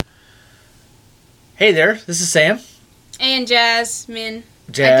Hey there, this is Sam. And Jasmine.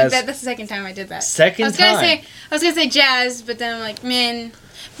 Jazz. That's the second time I did that. Second time. I was gonna say Jazz, but then I'm like, Min.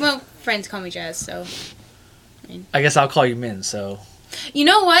 Well, friends call me Jazz, so. I guess I'll call you Min, so. You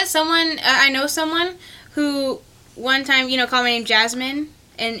know what? I know someone who one time, called my name Jasmine,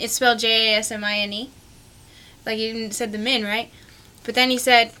 and it's spelled Jasmine. Like you said the Min, right? But then he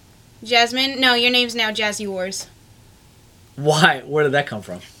said, Jasmine, no, your name's now Jazz Yours. Why? Where did that come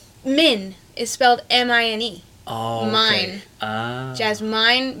from? Min is spelled M-I-N-E. Oh, okay.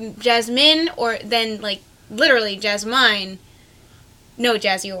 Mine. Jasmine, or then, like, literally Jasmine. No,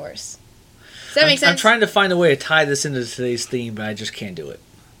 Jazz Yours. Does that make sense? I'm trying to find a way to tie this into today's theme, but I just can't do it.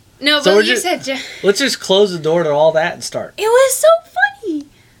 No, so but you said... Let's just close the door to all that and start. It was so funny. It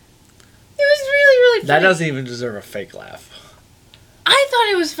was really, really funny. That doesn't even deserve a fake laugh. I thought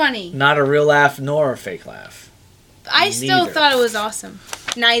it was funny. Not a real laugh nor a fake laugh. I still thought it was awesome.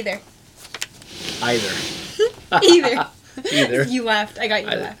 Neither. Either. Either. You laughed. I got you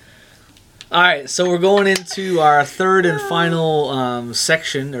to laugh. All right, so we're going into our third and final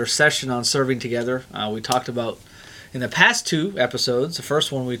section on serving together. We talked about, in the past 2 episodes, the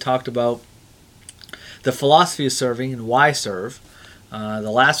first one we talked about the philosophy of serving and why serve.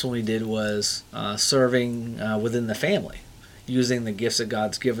 The last one we did was serving within the family, using the gifts that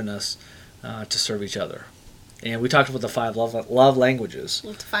God's given us to serve each other. And we talked about the 5 love languages.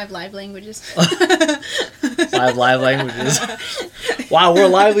 Well, 5 live languages. 5 live languages. Wow, we're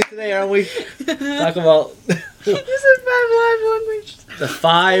lively today, aren't we? Talk about... You said 5 live languages. The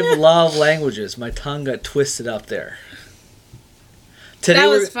 5 love languages. My tongue got twisted up there. Today that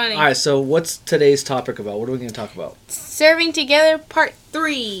was funny. All right, so what's today's topic about? What are we going to talk about? Serving together, part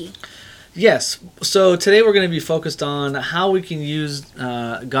 3. Yes. So today we're going to be focused on how we can use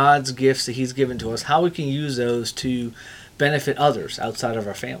God's gifts that He's given to us, how we can use those to benefit others outside of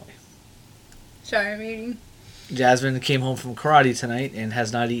our family. Sorry, I'm eating. Jasmine came home from karate tonight and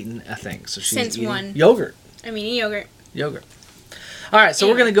has not eaten a thing. So she's Since eating 1. Yogurt. I'm eating yogurt. Yogurt. All right, so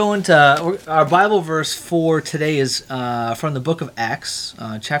we're going to go into our Bible verse for today is from the book of Acts,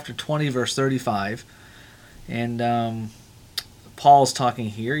 chapter 20, verse 35. And Paul's talking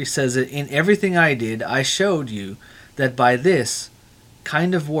here. He says that in everything I did, I showed you that by this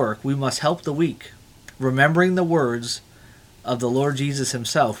kind of work we must help the weak, remembering the words of the Lord Jesus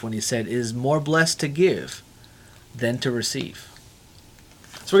himself when he said, it is more blessed to give than to receive.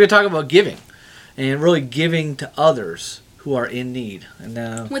 So we're going to talk about giving, and really giving to others who are in need.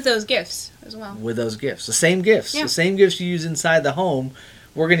 And with those gifts as well. With those gifts. The same gifts. Yeah. The same gifts you use inside the home,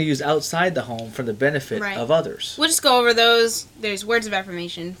 we're going to use outside the home for the benefit of others. We'll just go over those. There's words of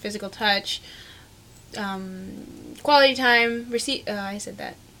affirmation, physical touch, quality time, I said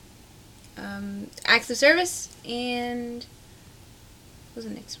that. Acts of service, and what was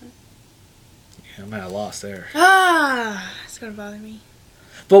the next one? Yeah, I might have lost there. It's going to bother me.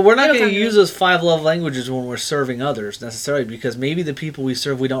 But we're not going to use those 5 love languages when we're serving others necessarily, because maybe the people we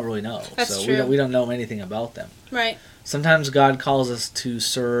serve we don't really know. That's true. We don't know anything about them. Right. Sometimes God calls us to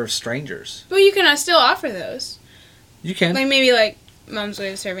serve strangers. Well, you can still offer those. You can. Like maybe like Mom's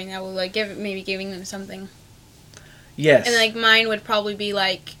way of serving that will like giving them something. Yes. And like mine would probably be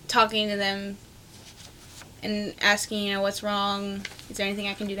like talking to them and asking, what's wrong? Is there anything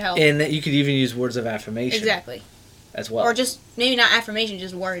I can do to help? And that you could even use words of affirmation. Exactly. As well. Or just maybe not affirmation,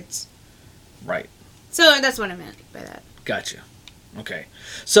 just words. Right. So that's what I meant by that. Gotcha. Okay.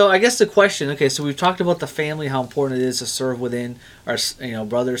 So I guess the question, so we've talked about the family, how important it is to serve within our,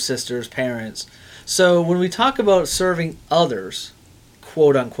 brothers, sisters, parents. So when we talk about serving others,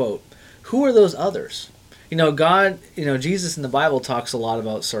 quote unquote, who are those others? God, Jesus in the Bible talks a lot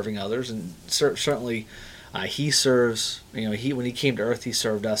about serving others, and certainly he serves, when he came to earth, he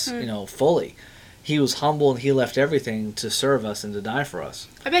served us, fully. He was humble and he left everything to serve us and to die for us.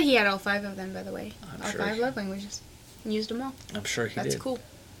 I bet he had all 5 of them, by the way. I'm all sure 5 love languages. Used them all. I'm sure he did. That's cool.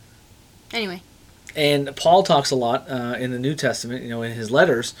 Anyway. And Paul talks a lot in the New Testament, in his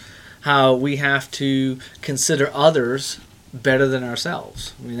letters, how we have to consider others better than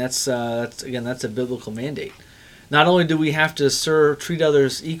ourselves. I mean, that's a biblical mandate. Not only do we have to treat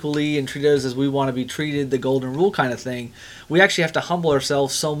others equally and treat others as we want to be treated, the golden rule kind of thing, we actually have to humble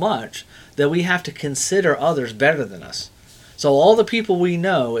ourselves so much that we have to consider others better than us. So all the people we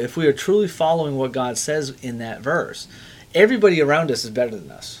know, if we are truly following what God says in that verse, everybody around us is better than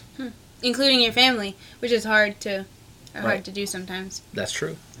us. Including your family, which is hard to do sometimes. That's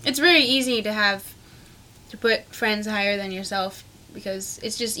true. It's very easy to put friends higher than yourself because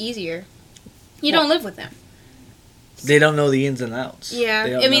it's just easier. You don't live with them. They don't know the ins and outs.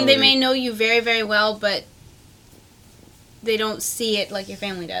 Yeah. They may know you very, very well, but they don't see it like your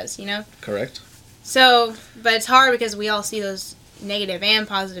family does, Correct. So, but it's hard because we all see those negative and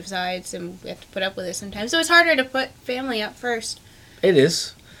positive sides, and we have to put up with it sometimes. So it's harder to put family up first. It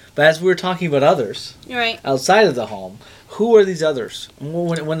is. But as we were talking about others, You're right. outside of the home, who are these others?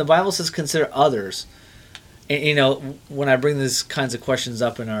 When the Bible says consider others, and, you know, when I bring these kinds of questions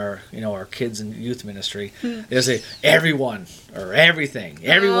up in our, you know, our kids and youth ministry, they'll say everyone or everything.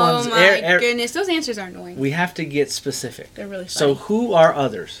 Everyone's. Oh my goodness, those answers are annoying. We have to get specific. They're really funny. So who are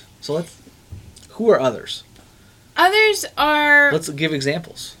others? Who are others? Others are. Let's give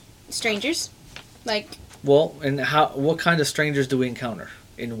examples. Strangers, like. Well, and how? What kind of strangers do we encounter?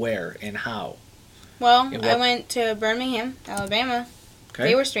 And where? And how? Well, I went to Birmingham, Alabama. Okay.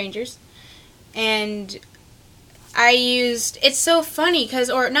 They were strangers, and I used. It's so funny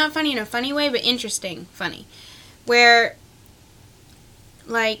or not funny in a funny way, but interesting, funny, where,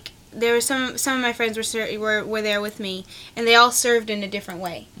 like, there were some of my friends were there with me, and they all served in a different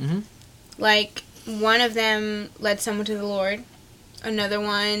way. Mm-hmm. Like, one of them led someone to the Lord. Another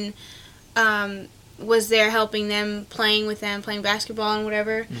one was there helping them, playing with them, playing basketball and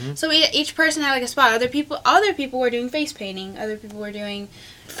whatever. Mm-hmm. So each person had like a spot. Other people were doing face painting. Other people were doing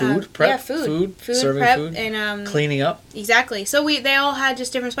food prep. Yeah, food serving prep, food, and cleaning up. Exactly. So they all had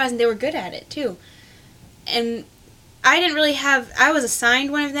just different spots, and they were good at it too. And I didn't really I was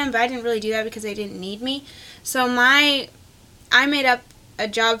assigned one of them, but I didn't really do that because they didn't need me. So I made up a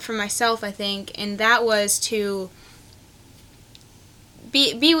job for myself, I think, and that was to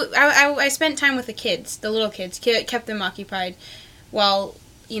I spent time with the kids, the little kids, kept them occupied while,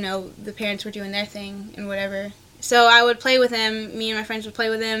 you know, the parents were doing their thing and whatever. So I would play with them, me and my friends would play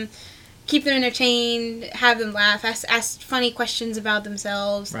with them, keep them entertained, have them laugh, ask funny questions about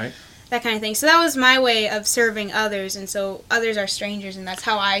themselves, right? That kind of thing. So that was my way of serving others, and so others are strangers, and that's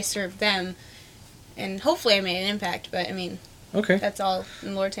how I served them. And hopefully I made an impact, but I mean... Okay. That's all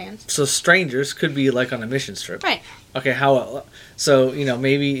in the Lord's hands. So strangers could be like on a mission trip. Right. Okay, so, you know,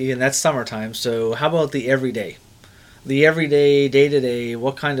 maybe, and that's summertime, so how about the everyday? The everyday, day-to-day,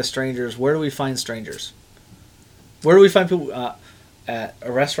 what kind of strangers, where do we find strangers? Where do we find people at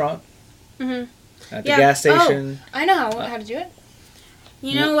a restaurant? Mm-hmm. At the gas station? Oh, I know how to do it.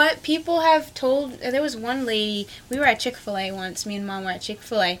 You know what? People have told, there was one lady, we were at Chick-fil-A once, me and Mom were at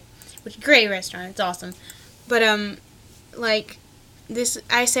Chick-fil-A, which is a great restaurant, it's awesome. But, like,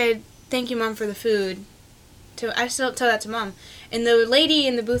 I said, thank you, Mom, for the food. I still tell that to Mom. And the lady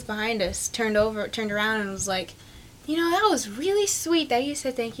in the booth behind us turned around and was like, you know, that was really sweet that you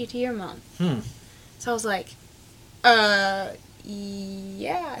said thank you to your mom. So I was like, yeah,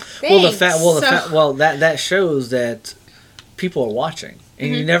 thanks. That shows that people are watching.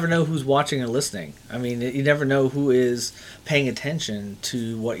 And you never know who's watching or listening. I mean, you never know who is paying attention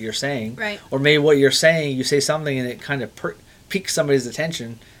to what you're saying. Right. Or maybe what you're saying, you say something and it kind of piques somebody's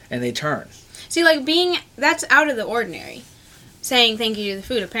attention and they turn. See, like, that's out of the ordinary. Saying thank you to the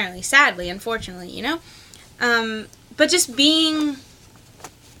food, apparently. Sadly, unfortunately, you know? But just being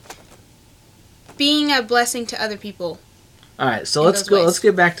a blessing to other people. All right, so let's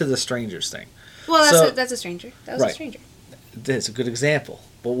get back to the strangers thing. Well, that's a stranger. That was a stranger. That's a good example.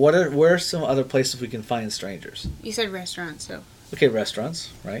 But where are some other places we can find strangers? You said restaurants, so. Okay,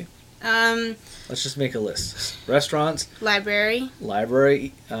 restaurants, right? Let's just make a list. Restaurants. Library,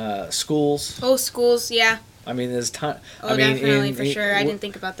 schools. Oh, schools, yeah. I mean, there's ton. Oh, definitely, for sure. I didn't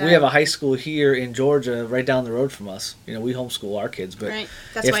think about that. We have a high school here in Georgia, right down the road from us. You know, we homeschool our kids, but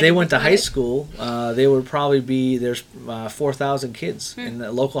if they went to high school, they would probably be, there's 4,000 kids in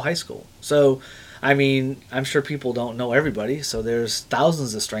the local high school. So, I mean, I'm sure people don't know everybody, so there's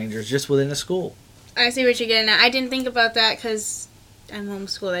thousands of strangers just within a school. I see what you're getting at. I didn't think about that because I'm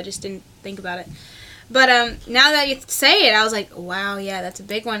homeschooled. I just didn't think about it. But now that you say it, I was like, wow, yeah, that's a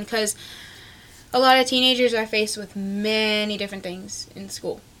big one, because a lot of teenagers are faced with many different things in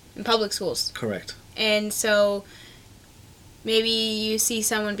school, in public schools. Correct. And so maybe you see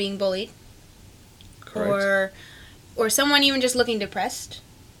someone being bullied. Correct. Or someone even just looking depressed.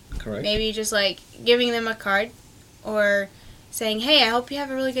 Correct. Maybe just like giving them a card or saying, hey, I hope you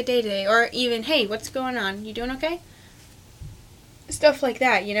have a really good day today. Or even, hey, what's going on? You doing okay? Stuff like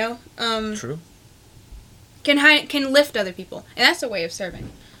that, you know? True. Can lift other people. And that's a way of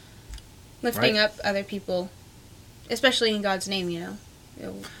serving. Lifting up other people, especially in God's name, you know.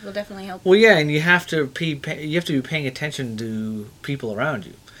 It will definitely help. Well, yeah, and you have to be paying attention to people around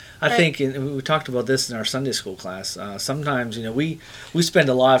you. I think, and we talked about this in our Sunday school class, sometimes, you know, we spend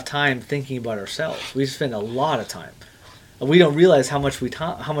a lot of time thinking about ourselves. We spend a lot of time. We don't realize how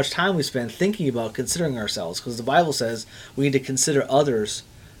much time we spend thinking about considering ourselves, because the Bible says we need to consider others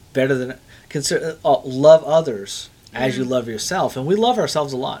better than love others as you love yourself, and we love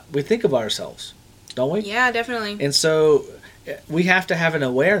ourselves a lot. We think about ourselves. don't we? Yeah, definitely. And so we have to have an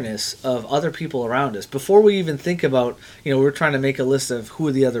awareness of other people around us. Before we even think about, we're trying to make a list of who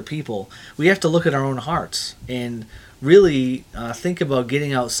are the other people, we have to look at our own hearts and really think about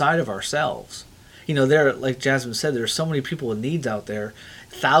getting outside of ourselves. There, like Jasmine said, there's so many people with needs out there.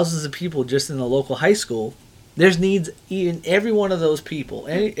 Thousands of people just in the local high school. There's needs in every one of those people.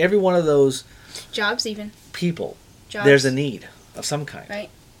 Every one of those jobs, even people. Jobs. There's a need of some kind. Right.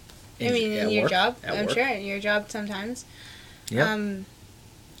 In your job, I'm sure. In your job sometimes. Yeah.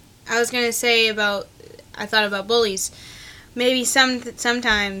 I was gonna say I thought about bullies. Maybe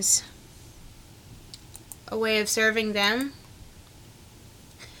sometimes a way of serving them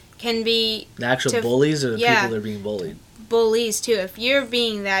can be the actual bullies or the people that are being bullied. Bullies too. If you're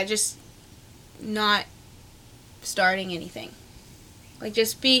being that, just not starting anything. Like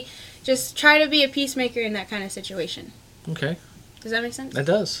just try to be a peacemaker in that kind of situation. Okay. Does that make sense? That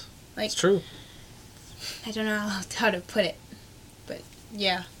does. Like, it's true. I don't know how to put it, but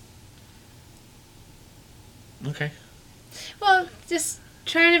yeah. Okay. Well, just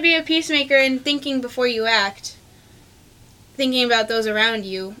trying to be a peacemaker and thinking before you act. Thinking about those around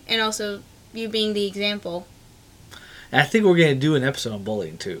you, and also you being the example. And I think we're going to do an episode on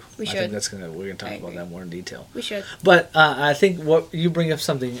bullying too. We should. I think we're going to talk about that more in detail. We should. But I think what you bring up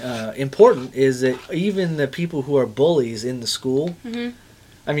something important is that even the people who are bullies in the school,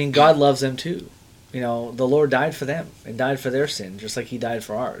 I mean, God loves them too. The Lord died for them and died for their sin, just like He died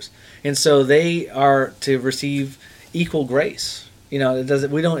for ours. And so they are to receive equal grace. We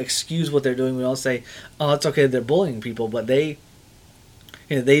don't excuse what they're doing. We don't say, "Oh, it's okay, they're bullying people," but they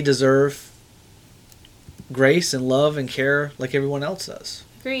deserve grace and love and care like everyone else does.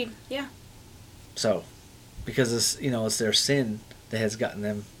 Agreed. Yeah. So, because it's their sin that has gotten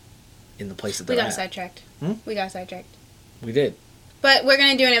them in the place that they're at. We got sidetracked. We got sidetracked. We did. But we're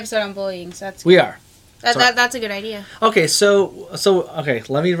gonna do an episode on bullying, so that's. We are. That's a good idea. Okay, so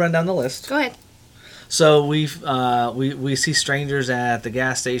let me run down the list. Go ahead. So we see strangers at the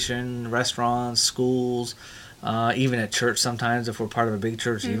gas station, restaurants, schools, even at church sometimes if we're part of a big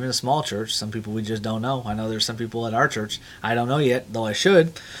church, even a small church. Some people we just don't know. I know there's some people at our church I don't know yet, though I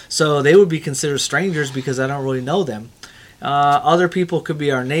should. So they would be considered strangers because I don't really know them. Other people could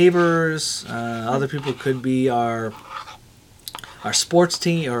be our neighbors. Other people could be our sports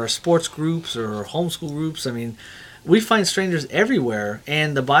team or our sports groups or our homeschool groups. I mean, we find strangers everywhere,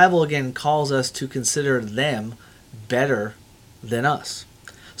 and the Bible again calls us to consider them better than us.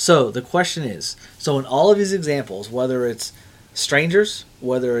 So the question is, in all of these examples, whether it's strangers,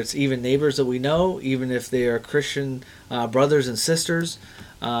 whether it's even neighbors that we know, even if they are Christian brothers and sisters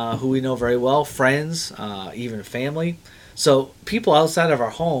who we know very well, friends, even family. So people outside of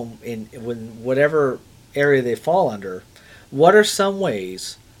our home, in whatever area they fall under, what are some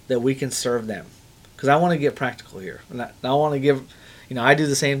ways that we can serve them? Because I want to get practical here. And I want to give, I do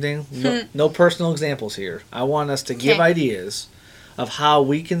the same thing. No personal examples here. I want us to give ideas of how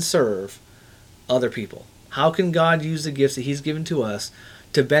we can serve other people. How can God use the gifts that He's given to us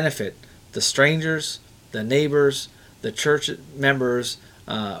to benefit the strangers, the neighbors, the church members,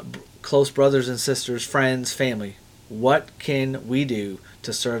 close brothers and sisters, friends, family? What can we do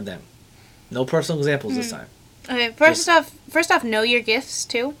to serve them? No personal examples this time. Okay, first off, know your gifts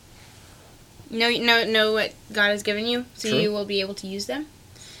too. Know what God has given you, so True. you will be able to use them.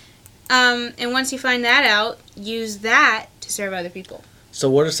 And once you find that out, use that to serve other people. So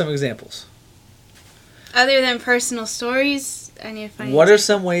what are some examples? Other than personal stories, I need to find. What are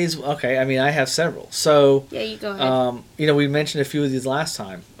some ways? Okay, I mean, I have several. So yeah, you go ahead. We mentioned a few of these last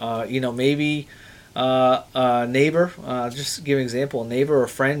time. Maybe a neighbor. Just give an example. A neighbor or a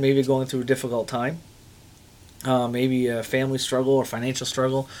friend maybe going through a difficult time. Maybe a family struggle or financial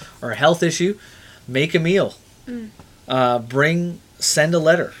struggle or a health issue. Make a meal. Send a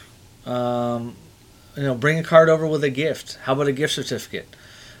letter. Bring a card over with a gift. How about a gift certificate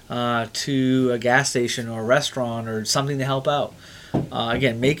to a gas station or a restaurant or something to help out?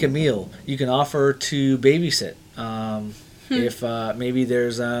 Again, make a meal. You can offer to babysit. If maybe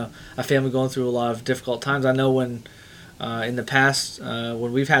there's a family going through a lot of difficult times. I know when in the past,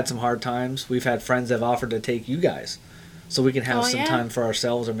 when we've had some hard times, we've had friends that have offered to take you guys so we can have some time for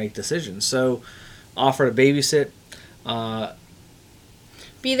ourselves or make decisions. So offer to babysit.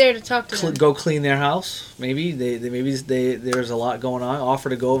 Be there to talk to them. Go clean their house. Maybe there's a lot going on. Offer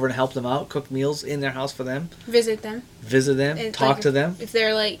to go over and help them out. Cook meals in their house for them. Visit them. It's talk to them. If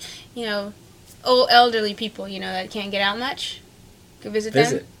they're old elderly people, that can't get out much, go visit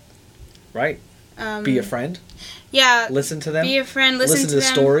them. Right. Be a friend. Yeah. Listen to them. Be a friend. Listen to the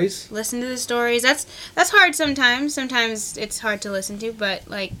stories. Listen to the stories. That's hard sometimes. Sometimes it's hard to listen to, but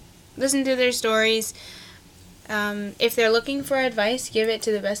Listen to their stories. If they're looking for advice, give it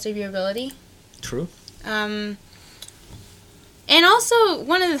to the best of your ability. True. And also,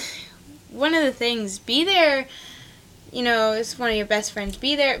 one of the things, be there. You know, it's one of your best friends.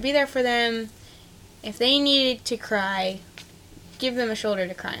 Be there for them. If they need to cry, give them a shoulder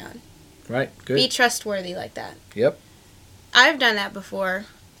to cry on. Right. Good. Be trustworthy like that. Yep. I've done that before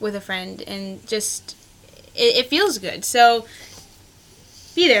with a friend, and just it feels good. So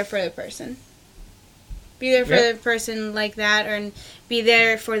be there for the person. Be there for the person like that, or be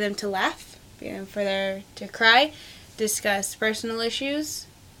there for them to laugh. Be there for them to cry. Discuss personal issues,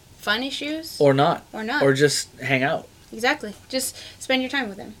 fun issues, or not, or just hang out. Exactly. Just spend your time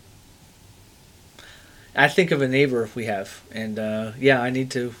with them. I think of a neighbor we have, and I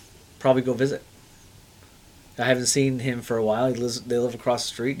need to probably go visit. I haven't seen him for a while. They live across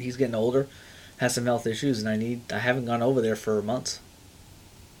the street. He's getting older, has some health issues, and I haven't gone over there for months.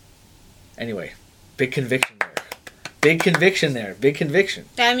 Anyway, big conviction there. Big conviction there. Big conviction.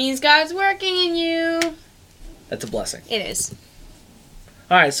 That means God's working in you. That's a blessing. It is.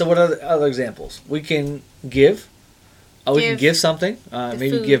 All right, so what are the other examples? We can give. We can give something.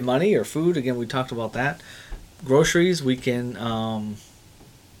 Maybe food. Give money or food. Again, we talked about that. Groceries, we can...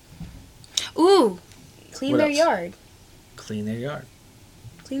 Clean their yard. Clean their yard.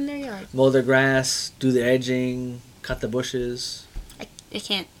 Clean their yard. Mow their grass, do the edging, cut the bushes. I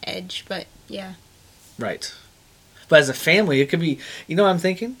can't edge, but yeah. Right. But as a family, it could be... You know what I'm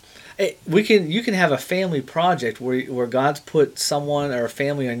thinking? You can have a family project where God's put someone or a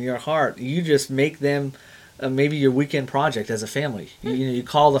family on your heart. You just make them... maybe your weekend project as a family. You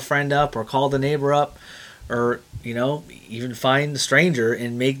call the friend up or call the neighbor up, or even find the stranger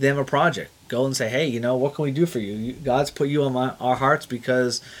and make them a project. Go and say, hey, what can we do for you? God's put you on our hearts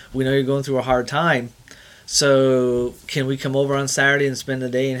because we know you're going through a hard time. So can we come over on Saturday and spend the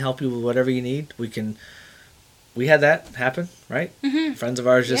day and help you with whatever you need? We had that happen, right? Mm-hmm. Friends of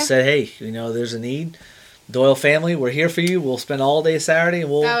ours just said, hey, there's a need. Doyle family, we're here for you. We'll spend all day Saturday,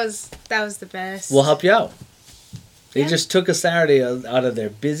 and that was the best. We'll help you out. They just took a Saturday out of their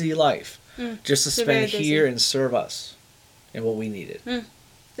busy life just to spend here and serve us and what we needed.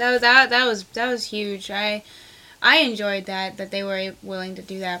 That was huge. I enjoyed that they were willing to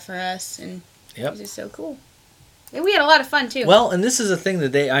do that for us, and it was just so cool. And we had a lot of fun too. Well, and this is a thing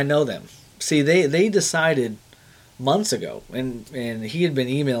that I know them. See, they decided months ago, and he had been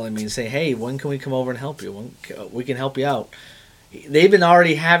emailing me and saying, hey, when can we come over and help you? When we can help you out. They've been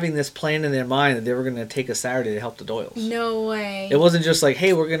already having this plan in their mind that they were going to take a Saturday to help the Doyles. No way. It wasn't just like,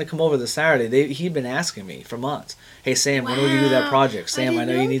 hey, we're going to come over this Saturday. He'd been asking me for months, hey, Sam, when are we going to do that project? Sam, I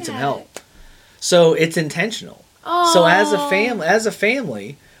know you need some help. So it's intentional. Oh. So as a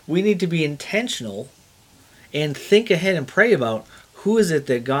family, we need to be intentional and think ahead and pray about who is it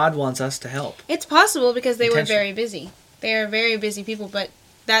that God wants us to help. It's possible because they were very busy. They are very busy people, but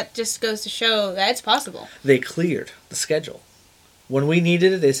that just goes to show that it's possible. They cleared the schedule. When we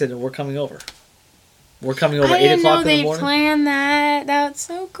needed it, they said, we're coming over. We're coming over 8 o'clock in the morning. I didn't know they planned that. That's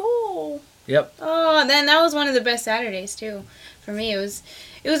so cool. Yep. Oh, and then that was one of the best Saturdays, too. For me, it was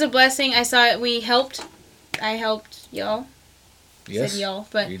a blessing. I saw it. I helped y'all. Yes. I said y'all,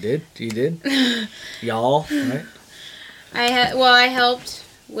 but... You did. Y'all, right? I helped.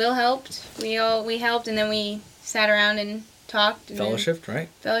 Will helped. We helped, and then we sat around and talked. And Fellowshipped, right?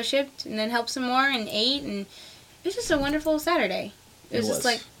 Fellowshipped, and then helped some more and ate, and it was just a wonderful Saturday. It was just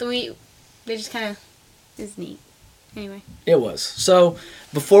like they just kind of, it was neat. Anyway. It was. So,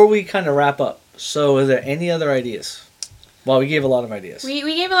 before we kind of wrap up, so are there any other ideas? Well, we gave a lot of ideas. We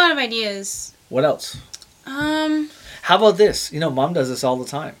gave a lot of ideas. What else? How about this? Mom does this all the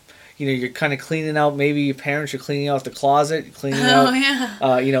time. You're kind of cleaning out, maybe your parents are cleaning out the closet, cleaning out.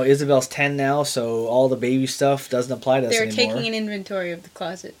 Yeah. Isabel's 10 now, so all the baby stuff doesn't apply to us anymore. They're taking an inventory of the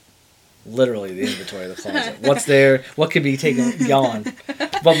closet. Literally the inventory of the closet. What's there? What could be taken, gone?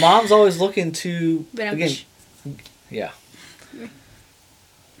 But Mom's always looking to, again,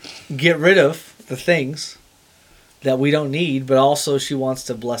 get rid of the things that we don't need, but also she wants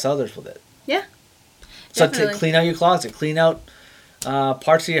to bless others with it. Yeah. So to clean out your closet, clean out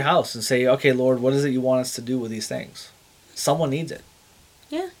parts of your house and say, okay, Lord, what is it you want us to do with these things? Someone needs it.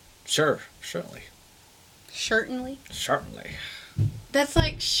 Yeah. Sure, certainly. Certainly? Certainly. That's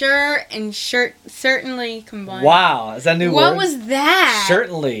like sure and certainly combined. Wow, is that a new word? What was that?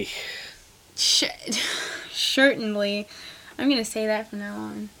 Certainly. Certainly. I'm going to say that from now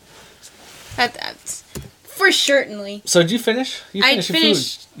on. That's for certainly. So did you finish? You finished your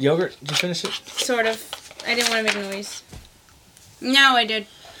finished food. Yogurt? Did you finish it? Sort of. I didn't want to make noise. No, I did.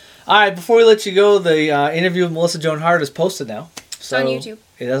 All right, before we let you go, the interview with Melissa Joan Hart is posted now. It's on YouTube.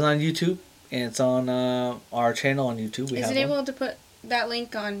 It is on YouTube, and it's on our channel on YouTube. Is it able to put that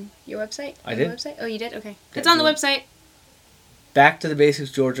link on your website? I did. Website? Oh, you did? Okay. It's on the website.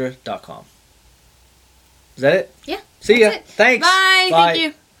 BackToTheBasicsGeorgia.com. Is that it? Yeah. See ya. It. Thanks. Bye. Thank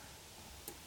you.